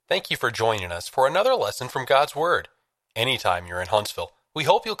Thank you for joining us for another lesson from God's Word. Anytime you're in Huntsville, we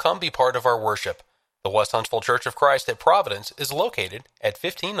hope you'll come be part of our worship. The West Huntsville Church of Christ at Providence is located at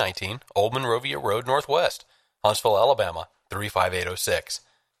 1519 Old Monrovia Road Northwest, Huntsville, Alabama, 35806.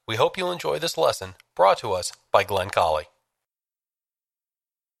 We hope you'll enjoy this lesson brought to us by Glenn Colley.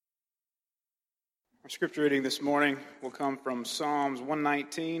 Our scripture reading this morning will come from Psalms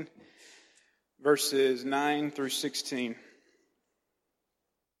 119, verses 9 through 16.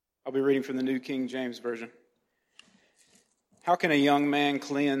 I'll be reading from the New King James Version. How can a young man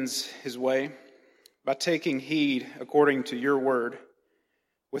cleanse his way? By taking heed according to your word.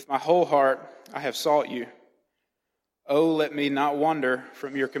 With my whole heart I have sought you. Oh, let me not wander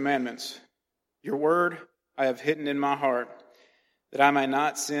from your commandments. Your word I have hidden in my heart, that I may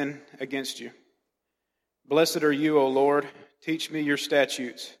not sin against you. Blessed are you, O Lord. Teach me your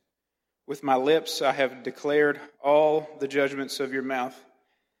statutes. With my lips I have declared all the judgments of your mouth.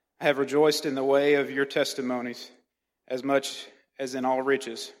 I have rejoiced in the way of your testimonies, as much as in all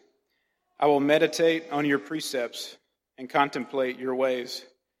riches. I will meditate on your precepts and contemplate your ways.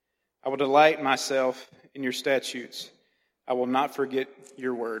 I will delight myself in your statutes. I will not forget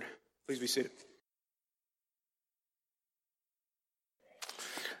your word. Please be seated.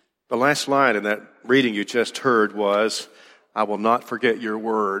 The last line in that reading you just heard was, I will not forget your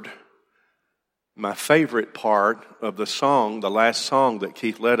word. My favorite part of the song, the last song that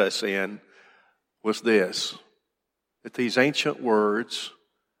Keith led us in, was this, that these ancient words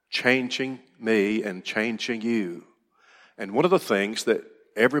changing me and changing you. And one of the things that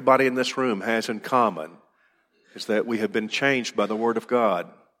everybody in this room has in common is that we have been changed by the Word of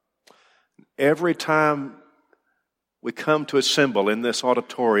God. Every time we come to assemble in this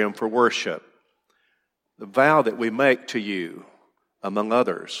auditorium for worship, the vow that we make to you, among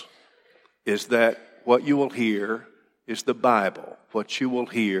others, is that what you will hear is the Bible. What you will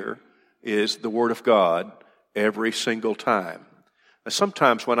hear is the Word of God every single time. Now,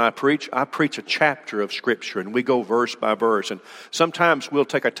 sometimes when I preach a chapter of Scripture, and we go verse by verse. And sometimes we'll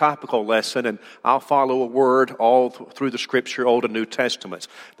take a topical lesson, and I'll follow a word all through the Scripture, Old and New Testaments.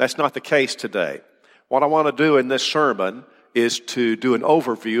 That's not the case today. What I want to do in this sermon is to do an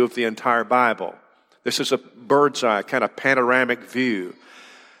overview of the entire Bible. This is a bird's eye, kind of panoramic view.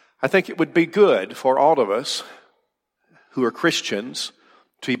 I think it would be good for all of us who are Christians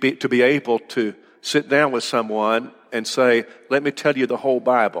to be able to sit down with someone and say, let me tell you the whole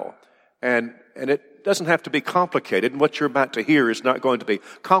Bible. And it doesn't have to be complicated, and what you're about to hear is not going to be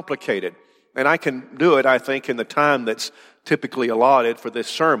complicated. And I can do it, I think, in the time that's typically allotted for this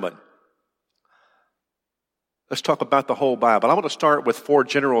sermon. Let's talk about the whole Bible. I want to start with 4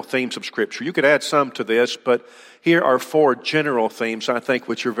 general themes of Scripture. You could add some to this, but here are 4 general themes, I think,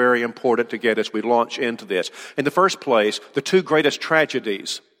 which are very important to get as we launch into this. In the first place, the 2 greatest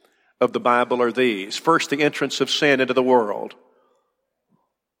tragedies of the Bible are these. First, the entrance of sin into the world.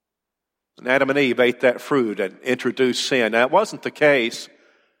 And Adam and Eve ate that fruit and introduced sin. Now, it wasn't the case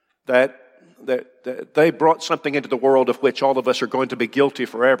that they brought something into the world of which all of us are going to be guilty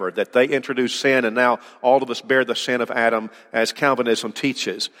forever, that they introduced sin and now all of us bear the sin of Adam as Calvinism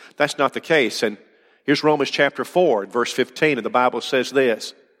teaches. That's not the case. And here's Romans chapter 4, verse 15, and the Bible says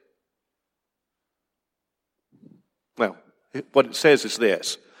this. Well, what it says is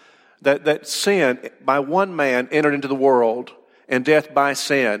this, that sin by one man entered into the world, and death by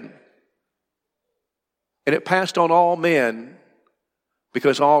sin, and it passed on all men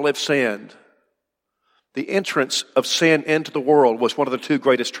because all have sinned. The entrance of sin into the world was one of the 2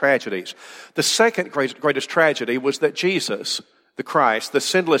 greatest tragedies. The second greatest tragedy was that Jesus, the Christ, the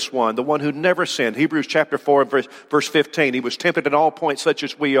sinless one, the one who never sinned, Hebrews chapter 4, verse 15, he was tempted in all points such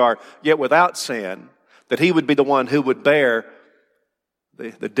as we are, yet without sin, that he would be the one who would bear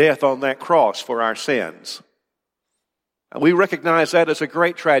the death on that cross for our sins. And we recognize that as a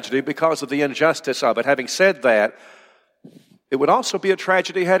great tragedy because of the injustice of it. Having said that, it would also be a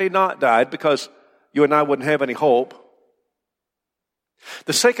tragedy had he not died, because you and I wouldn't have any hope.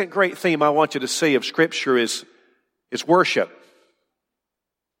 The second great theme I want you to see of Scripture is worship.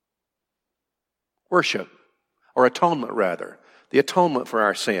 Worship, or atonement rather. The atonement for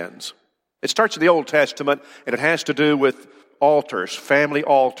our sins. It starts in the Old Testament, and it has to do with altars, family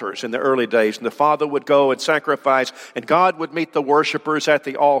altars in the early days. And the father would go and sacrifice, and God would meet the worshipers at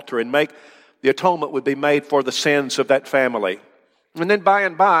the altar and the atonement would be made for the sins of that family. And then by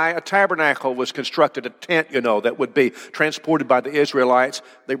and by, a tabernacle was constructed, a tent, that would be transported by the Israelites.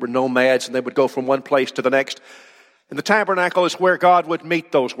 They were nomads, and they would go from one place to the next. And the tabernacle is where God would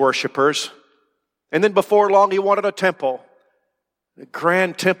meet those worshipers. And then before long, he wanted a temple. The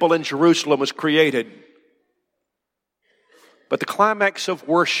grand temple in Jerusalem was created. But the climax of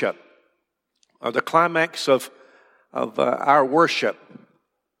worship, or the climax of our worship,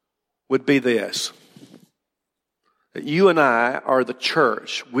 would be this: that you and I are the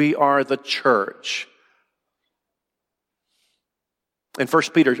church. We are the church. In 1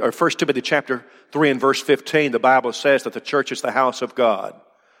 Timothy chapter 3 and verse 15, the Bible says that the church is the house of God,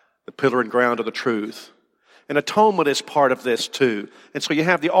 the pillar and ground of the truth. And atonement is part of this too. And so you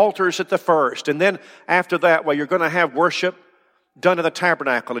have the altars at the first, and then after that, well, you're going to have worship done in the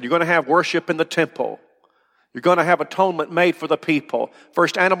tabernacle, and you're going to have worship in the temple. You're going to have atonement made for the people.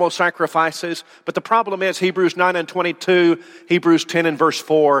 First, animal sacrifices. But the problem is, Hebrews 9 and 22, Hebrews 10 and verse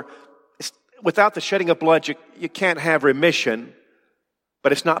 4, without the shedding of blood, you can't have remission.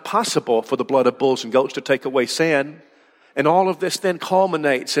 But it's not possible for the blood of bulls and goats to take away sin. And all of this then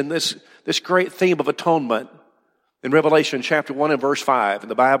culminates in this great theme of atonement. In Revelation chapter 1 and verse 5,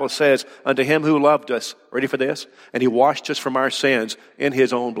 and the Bible says, unto him who loved us, ready for this? And he washed us from our sins in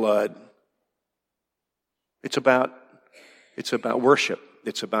his own blood. It's about worship.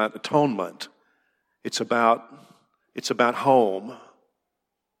 It's about atonement. It's about home.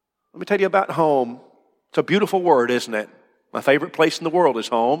 Let me tell you about home. It's a beautiful word, isn't it? My favorite place in the world is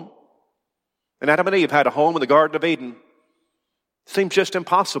home. And Adam and Eve had a home in the Garden of Eden. It seems just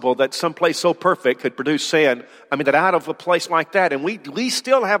impossible that some place so perfect could produce sin. That out of a place like that. And we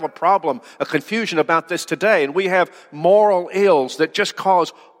still have a problem, a confusion about this today. And we have moral ills that just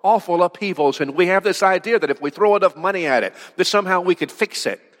cause awful upheavals. And we have this idea that if we throw enough money at it, that somehow we could fix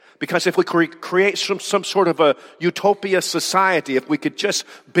it. Because if we create some sort of a utopia society, if we could just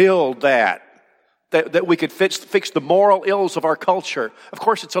build that we could fix the moral ills of our culture. Of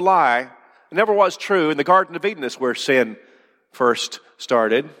course, it's a lie. It never was true. In the Garden of Eden is where sin first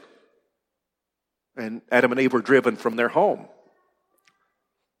started. And Adam and Eve were driven from their home.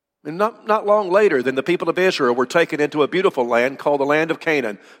 And not long later, then the people of Israel were taken into a beautiful land called the land of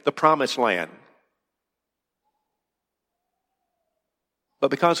Canaan, the promised land.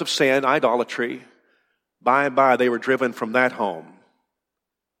 But because of sin, idolatry, by and by they were driven from that home.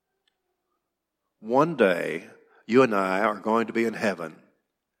 One day, you and I are going to be in heaven.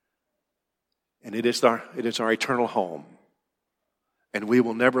 And it is our eternal home. And we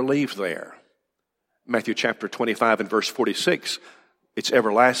will never leave there. Matthew chapter 25 and verse 46, it's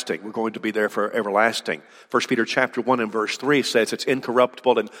everlasting. We're going to be there for everlasting. 1 Peter chapter 1 and verse 3 says it's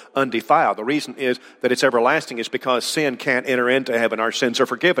incorruptible and undefiled. The reason is that it's everlasting is because sin can't enter into heaven. Our sins are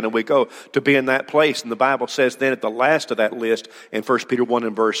forgiven and we go to be in that place. And the Bible says then at the last of that list in 1 Peter 1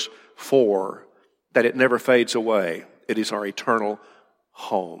 and verse 4, that it never fades away. It is our eternal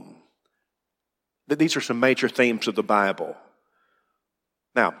home. These are some major themes of the Bible.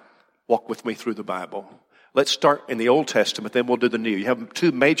 Now, walk with me through the Bible. Let's start in the Old Testament, then we'll do the New. You have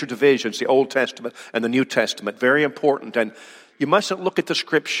two major divisions, the Old Testament and the New Testament. Very important. And you mustn't look at the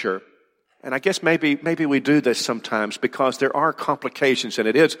Scripture. And I guess maybe we do this sometimes because there are complications and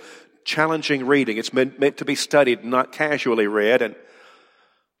it is challenging reading. It's meant to be studied, not casually read. And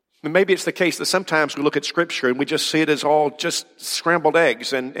maybe it's the case that sometimes we look at Scripture and we just see it as all just scrambled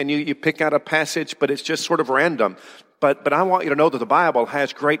eggs and you pick out a passage, but it's just sort of random. But I want you to know that the Bible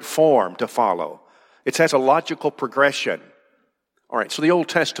has great form to follow. It has a logical progression. All right, so the Old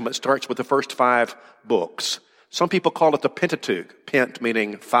Testament starts with the first 5 books. Some people call it the Pentateuch, Pent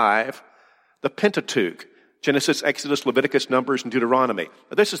meaning 5. The Pentateuch, Genesis, Exodus, Leviticus, Numbers, and Deuteronomy.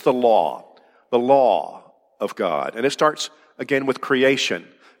 This is the law of God. And it starts again with creation.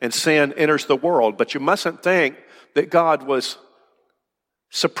 And sin enters the world. But you mustn't think that God was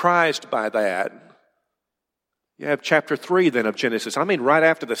surprised by that. You have chapter 3 then of Genesis. Right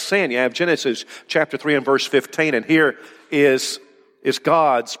after the sin, you have Genesis chapter 3 and verse 15. And here is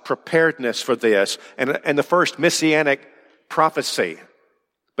God's preparedness for this. And the first messianic prophecy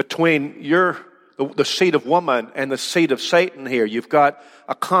between the seed of woman and the seed of Satan here. You've got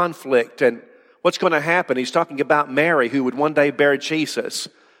a conflict. And what's going to happen? He's talking about Mary, who would one day bear Jesus.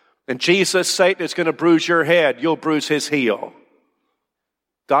 And Jesus, Satan, is going to bruise your head. You'll bruise his heel.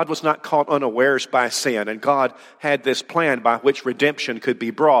 God was not caught unawares by sin, and God had this plan by which redemption could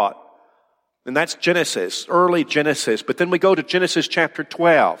be brought. And that's Genesis, early Genesis. But then we go to Genesis chapter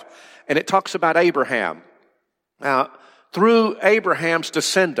 12, and it talks about Abraham. Now, through Abraham's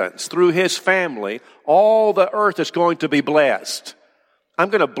descendants, through his family, all the earth is going to be blessed. I'm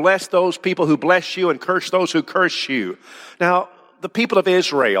going to bless those people who bless you and curse those who curse you. Now, the people of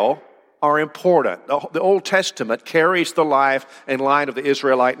Israel are important. The Old Testament carries the life and line of the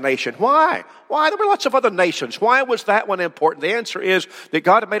Israelite nation. Why? There were lots of other nations. Why was that one important? The answer is that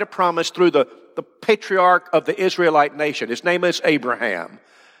God had made a promise through the patriarch of the Israelite nation. His name is Abraham.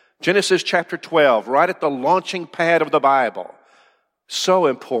 Genesis chapter 12, right at the launching pad of the Bible. So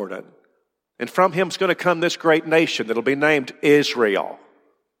important. And from him is going to come this great nation that will be named Israel.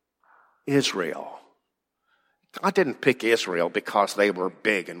 Israel. God didn't pick Israel because they were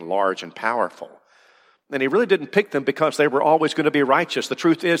big and large and powerful. And he really didn't pick them because they were always going to be righteous. The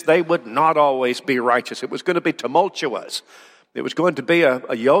truth is they would not always be righteous. It was going to be tumultuous. It was going to be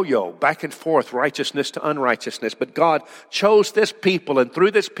a yo-yo, back and forth, righteousness to unrighteousness. But God chose this people, and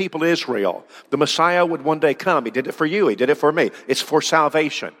through this people, Israel, the Messiah would one day come. He did it for you. He did it for me. It's for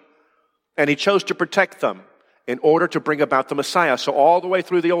salvation. And he chose to protect them in order to bring about the Messiah. So all the way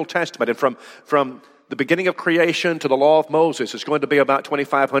through the Old Testament, and from the beginning of creation to the law of Moses, is going to be about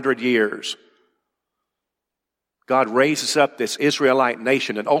 2,500 years. God raises up this Israelite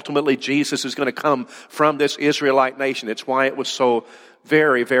nation, and ultimately Jesus is going to come from this Israelite nation. It's why it was so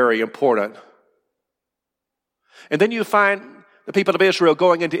very, very important. And then you find the people of Israel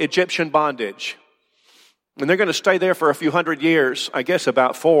going into Egyptian bondage. And they're going to stay there for a few hundred years, I guess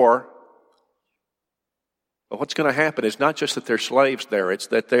about 4. But what's going to happen is not just that they're slaves there, it's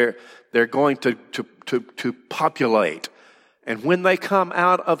that they're going to populate. And when they come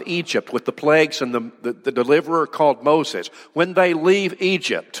out of Egypt with the plagues and the deliverer called Moses, when they leave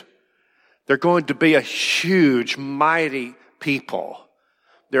Egypt, they're going to be a huge, mighty people.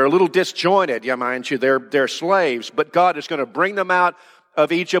 They're a little disjointed, mind you. They're slaves, but God is going to bring them out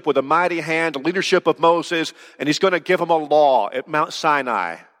of Egypt with a mighty hand, the leadership of Moses, and he's going to give them a law at Mount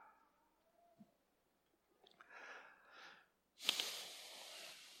Sinai.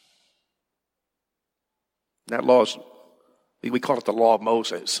 That law is, we call it the law of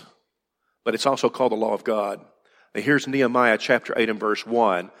Moses, but it's also called the law of God. Now here's Nehemiah chapter 8 and verse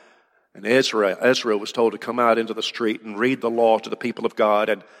 1. And Ezra was told to come out into the street and read the law to the people of God.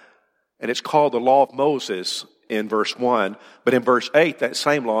 And it's called the law of Moses in verse 1. But in verse 8, that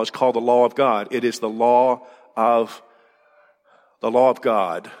same law is called the law of God. It is the law of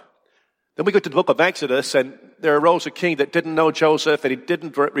God. Then we go to the book of Exodus, and there arose a king that didn't know Joseph, and he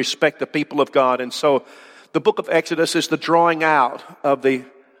didn't respect the people of God. And so the book of Exodus is the drawing out of the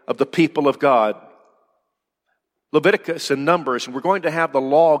people of God. Leviticus and Numbers, and we're going to have the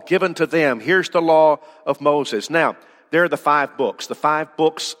law given to them. Here's the law of Moses. Now, there are the 5 books. The 5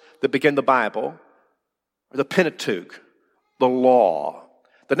 books that begin the Bible are the Pentateuch, the law.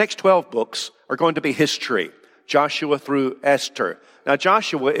 The next 12 books are going to be history, Joshua through Esther. Now,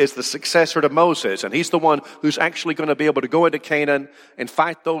 Joshua is the successor to Moses, and he's the one who's actually going to be able to go into Canaan and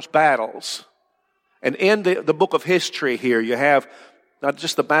fight those battles. And in the book of history here, you have not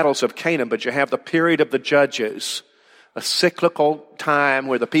just the battles of Canaan, but you have the period of the judges, a cyclical time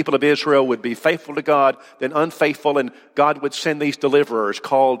where the people of Israel would be faithful to God, then unfaithful, and God would send these deliverers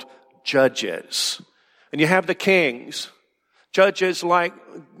called judges. And you have the kings, judges like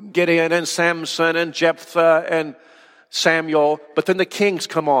Gideon and Samson and Jephthah and Samuel, but then the kings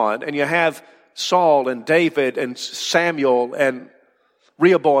come on, and you have Saul and David and Samuel and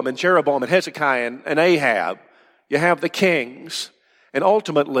Rehoboam and Jeroboam and Hezekiah and Ahab. You have the kings. And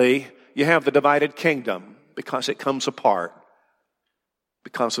ultimately, you have the divided kingdom because it comes apart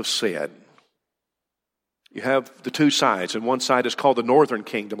because of sin. You have the 2 sides, and one side is called the northern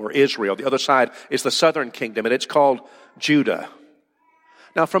kingdom, or Israel. The other side is the southern kingdom, and it's called Judah.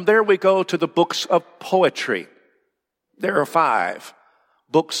 Now, from there we go to the books of poetry. There are 5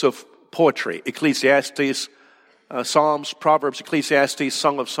 books of poetry: Ecclesiastes, Psalms, Proverbs, Ecclesiastes,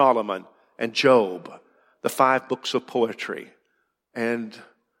 Song of Solomon, and Job. The 5 books of poetry. And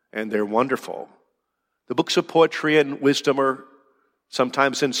they're wonderful. The books of poetry and wisdom are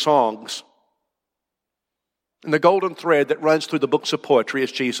sometimes in songs. And the golden thread that runs through the books of poetry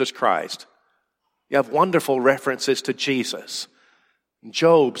is Jesus Christ. You have wonderful references to Jesus.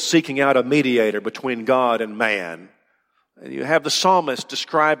 Job seeking out a mediator between God and man. And you have the psalmist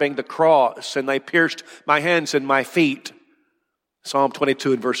describing the cross, and they pierced my hands and my feet. Psalm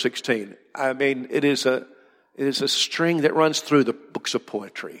 22 and verse 16. I mean, it is a string that runs through the books of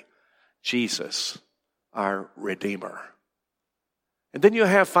poetry. Jesus, our Redeemer. And then you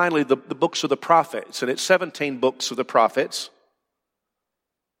have finally the books of the prophets, and it's 17 books of the prophets.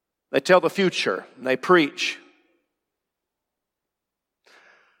 They tell the future, and they preach.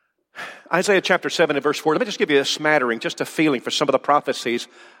 Isaiah chapter 7 and verse 4. Let me just give you a smattering, just a feeling for some of the prophecies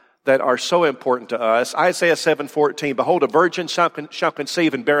that are so important to us. Isaiah 7:14. Behold, a virgin shall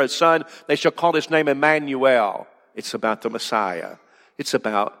conceive and bear a son. They shall call his name Emmanuel. It's about the Messiah. It's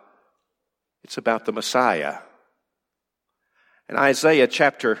about the Messiah. And Isaiah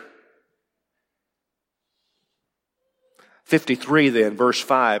chapter 53 then, verse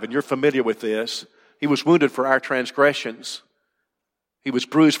 5. And you're familiar with this. He was wounded for our transgressions. He was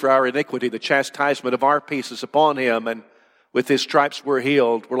bruised for our iniquity. The chastisement of our peace is upon him, and With his stripes we're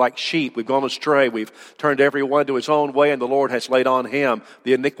healed. We're like sheep. We've gone astray. We've turned every one to his own way, and the Lord has laid on him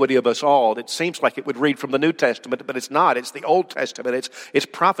the iniquity of us all. It seems like it would read from the New Testament, but it's not. It's the Old Testament. It's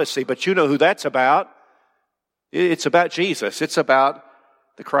prophecy, but you know who that's about. It's about Jesus. It's about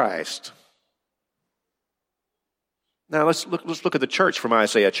the Christ. Now let's look at the church from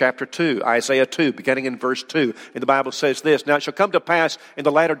Isaiah chapter 2. Isaiah 2, beginning in verse 2. And the Bible says this, Now it shall come to pass in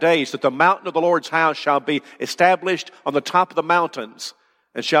the latter days that the mountain of the Lord's house shall be established on the top of the mountains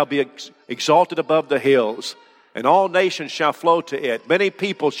and shall be exalted above the hills. And all nations shall flow to it. Many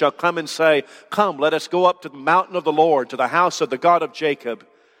people shall come and say, Come, let us go up to the mountain of the Lord, to the house of the God of Jacob.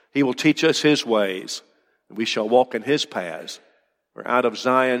 He will teach us his ways, and we shall walk in his paths. For out of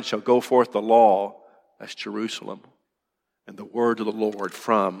Zion shall go forth the law, that's Jerusalem, and the word of the Lord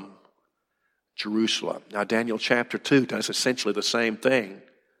from Jerusalem. Now Daniel chapter 2 does essentially the same thing.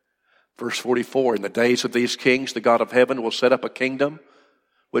 Verse 44, In the days of these kings, the God of heaven will set up a kingdom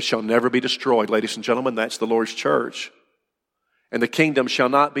which shall never be destroyed. Ladies and gentlemen, that's the Lord's church. And the kingdom shall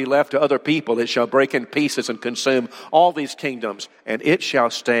not be left to other people. It shall break in pieces and consume all these kingdoms, and it shall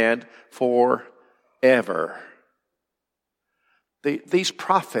stand forever. These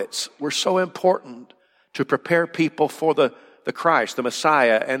prophets were so important to prepare people for the Christ, the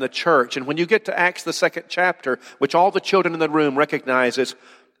Messiah, and the church. And when you get to Acts, the 2nd chapter, which all the children in the room recognizes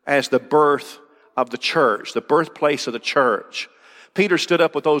as the birth of the church, the birthplace of the church, Peter stood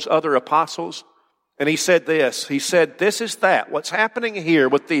up with those other apostles, and he said this. He said, This is that. What's happening here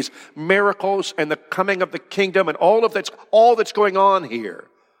with these miracles and the coming of the kingdom and all that's going on here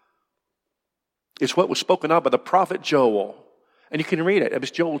is what was spoken of by the prophet Joel. And you can read it. It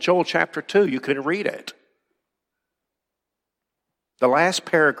was Joel chapter 2. You can read it. The last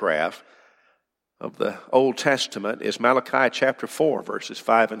paragraph of the Old Testament is Malachi chapter 4, verses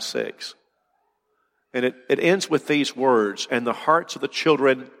 5 and 6. And it ends with these words, And the hearts of the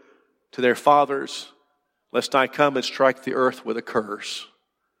children to their fathers, lest I come and strike the earth with a curse.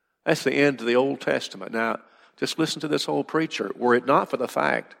 That's the end of the Old Testament. Now, just listen to this old preacher. Were it not for the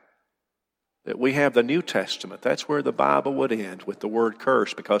fact that we have the New Testament, that's where the Bible would end, with the word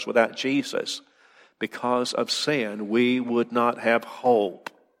curse, because without Jesus, because of sin, we would not have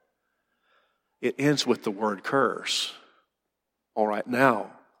hope. It ends with the word curse. All right,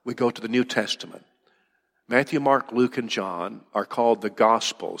 now we go to the New Testament. Matthew, Mark, Luke, and John are called the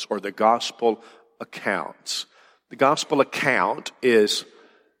Gospels, or the Gospel accounts. The Gospel account is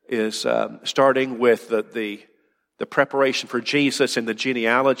starting with the preparation for Jesus and the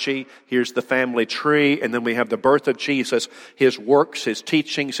genealogy. Here's the family tree, and then we have the birth of Jesus, his works, his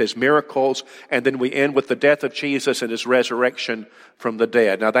teachings, his miracles, and then we end with the death of Jesus and his resurrection from the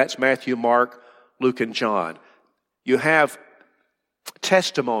dead. Now that's Matthew, Mark, Luke, and John. You have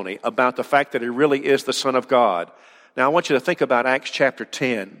testimony about the fact that he really is the Son of God. Now I want you to think about Acts chapter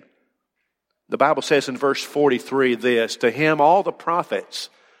 10. The Bible says in verse 43 this, To him all the prophets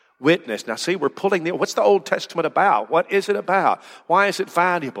witness. Now see, we're pulling what's the Old Testament about? What is it about? Why is it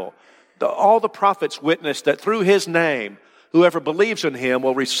valuable? All the prophets witness that through his name, whoever believes in him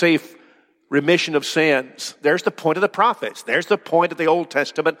will receive remission of sins. There's the point of the prophets. There's the point of the Old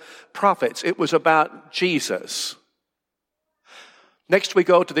Testament prophets. It was about Jesus. Next we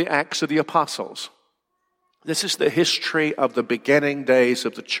go to the Acts of the Apostles. This is the history of the beginning days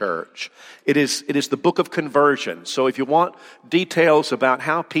of the church. It is the book of conversion. So if you want details about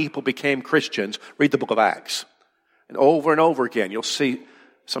how people became Christians, read the book of Acts. And over again, you'll see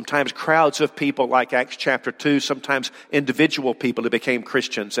sometimes crowds of people like Acts chapter 2, sometimes individual people who became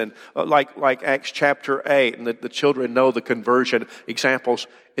Christians. And like Acts chapter 8, and the children know the conversion examples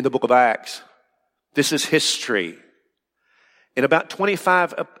in the book of Acts. This is history. In about a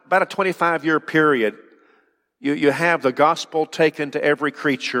 25-year period, you have the gospel taken to every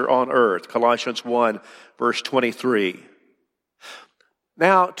creature on earth. Colossians 1, verse 23.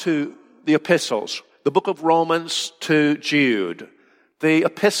 Now to the epistles. The book of Romans to Jude. The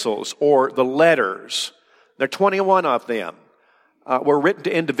epistles, or the letters. There are 21 of them. Were written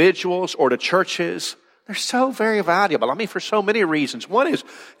to individuals or to churches. They're so very valuable. I mean, for so many reasons. One is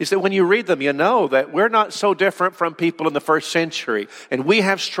that when you read them, you know that we're not so different from people in the first century. And we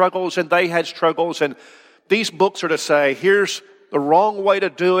have struggles and they had struggles. And these books are to say, here's the wrong way to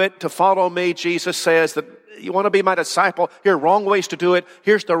do it. To follow me, Jesus says that you want to be my disciple. Here are wrong ways to do it.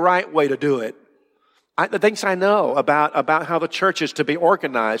 Here's the right way to do it. The things I know about how the church is to be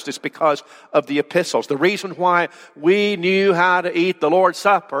organized is because of the epistles. The reason why we knew how to eat the Lord's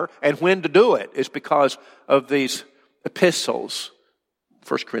Supper and when to do it is because of these epistles.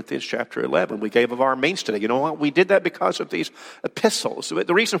 1 Corinthians chapter 11. We gave of our means today. You know what? We did that because of these epistles.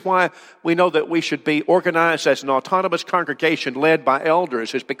 The reason why we know that we should be organized as an autonomous congregation led by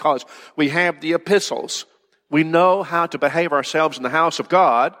elders is because we have the epistles. We know how to behave ourselves in the house of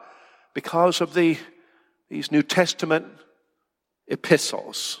God because of these New Testament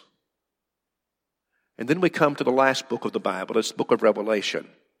epistles. And then we come to the last book of the Bible. It's the book of Revelation.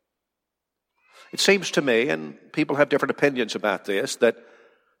 It seems to me, and people have different opinions about this, that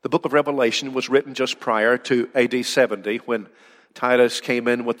the book of Revelation was written just prior to AD 70 when Titus came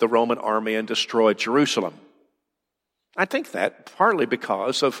in with the Roman army and destroyed Jerusalem. I think that partly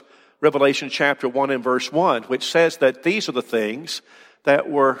because of Revelation chapter 1 and verse 1, which says that these are the things that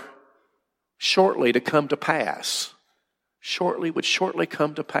were shortly to come to pass. Would shortly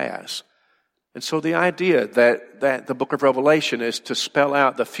come to pass. And so the idea that the book of Revelation is to spell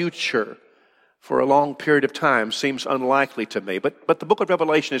out the future for a long period of time seems unlikely to me. But the book of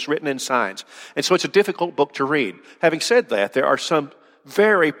Revelation is written in signs. And so it's a difficult book to read. Having said that, there are some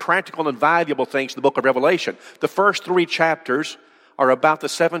very practical and valuable things in the book of Revelation. The first 3 chapters are about the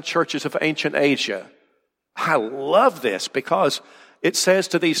 7 churches of ancient Asia. I love this because it says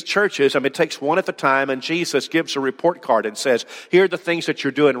to these churches, it takes one at a time, and Jesus gives a report card and says, here are the things that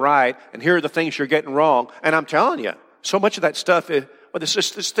you're doing right, and here are the things you're getting wrong. And I'm telling you, so much of that stuff is, it's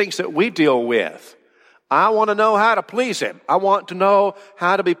just things that we deal with. I want to know how to please Him. I want to know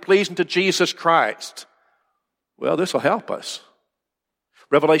how to be pleasing to Jesus Christ. Well, this will help us.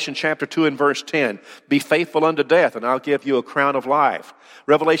 Revelation chapter 2 and verse 10, be faithful unto death, and I'll give you a crown of life.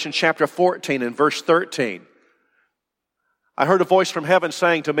 Revelation chapter 14 and verse 13, I heard a voice from heaven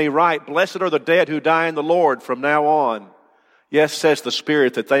saying to me, write, blessed are the dead who die in the Lord from now on. Yes, says the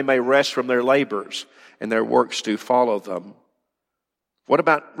Spirit, that they may rest from their labors, and their works do follow them. What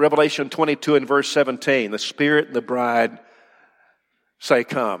about Revelation 22 and verse 17? The Spirit and the bride say,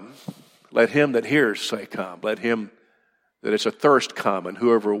 come. Let him that hears say, come. Let him that is athirst come, and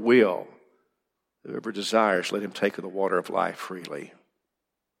whoever desires, let him take of the water of life freely.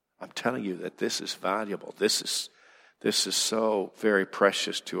 I'm telling you that this is valuable. This is so very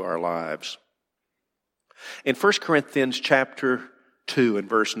precious to our lives. In 1 Corinthians chapter 2 and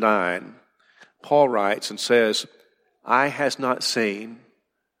verse 9, Paul writes and says, eye has not seen,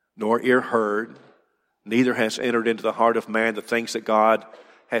 nor ear heard, neither has entered into the heart of man the things that God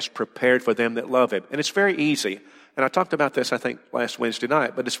has prepared for them that love Him. And it's very easy. And I talked about this, I think, last Wednesday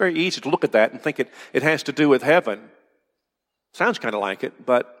night. But it's very easy to look at that and think it has to do with heaven. Sounds kind of like it,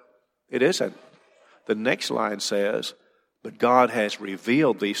 but it isn't. The next line says, but God has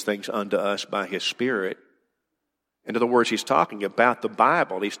revealed these things unto us by His Spirit. In other words, he's talking about the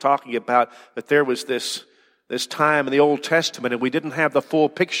Bible. He's talking about that there was this time in the Old Testament, and we didn't have the full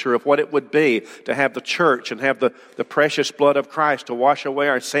picture of what it would be to have the church and have the precious blood of Christ to wash away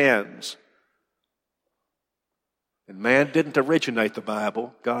our sins. And man didn't originate the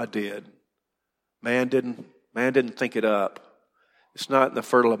Bible. God did. Man didn't think it up. It's not in the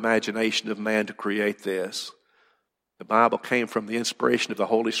fertile imagination of man to create this. The Bible came from the inspiration of the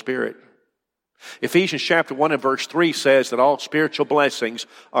Holy Spirit. Ephesians chapter 1 and verse 3 says that all spiritual blessings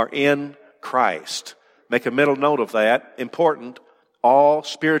are in Christ. Make a mental note of that. Important. All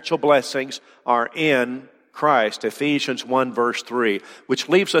spiritual blessings are in Christ. Ephesians 1 verse 3. Which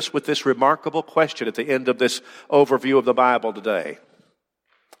leaves us with this remarkable question at the end of this overview of the Bible today.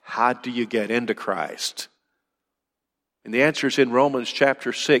 How do you get into Christ? And the answer is in Romans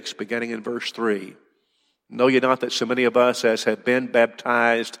chapter 6, beginning in verse 3. Know ye not that so many of us as have been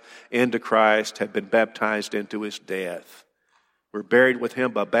baptized into Christ have been baptized into His death? We're buried with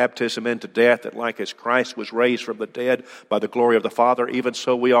Him by baptism into death, that like as Christ was raised from the dead by the glory of the Father, even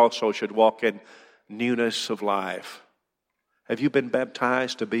so we also should walk in newness of life. Have you been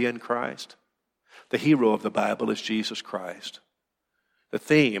baptized to be in Christ? The hero of the Bible is Jesus Christ. The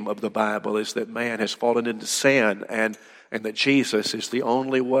theme of the Bible is that man has fallen into sin and that Jesus is the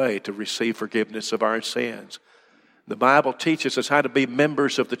only way to receive forgiveness of our sins. The Bible teaches us how to be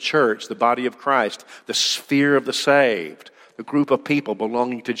members of the church, the body of Christ, the sphere of the saved, the group of people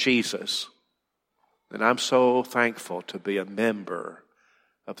belonging to Jesus. And I'm so thankful to be a member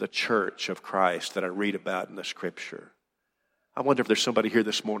of the church of Christ that I read about in the Scripture. I wonder if there's somebody here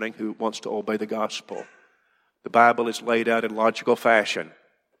this morning who wants to obey the gospel. The Bible is laid out in logical fashion.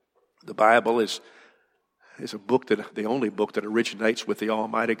 The Bible is a book the only book that originates with the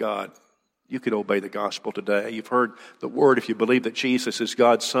Almighty God. You can obey the gospel today. You've heard the word. If you believe that Jesus is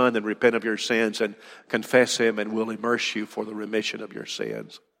God's Son, then repent of your sins and confess Him, and we'll immerse you for the remission of your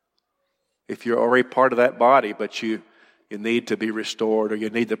sins. If you're already part of that body, but you need to be restored, or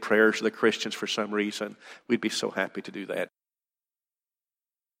you need the prayers of the Christians for some reason, we'd be so happy to do that.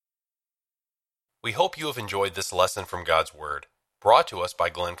 We hope you have enjoyed this lesson from God's Word, brought to us by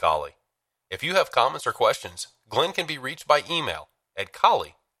Glenn Colley. If you have comments or questions, Glenn can be reached by email at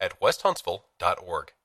colley@westhuntsville.org.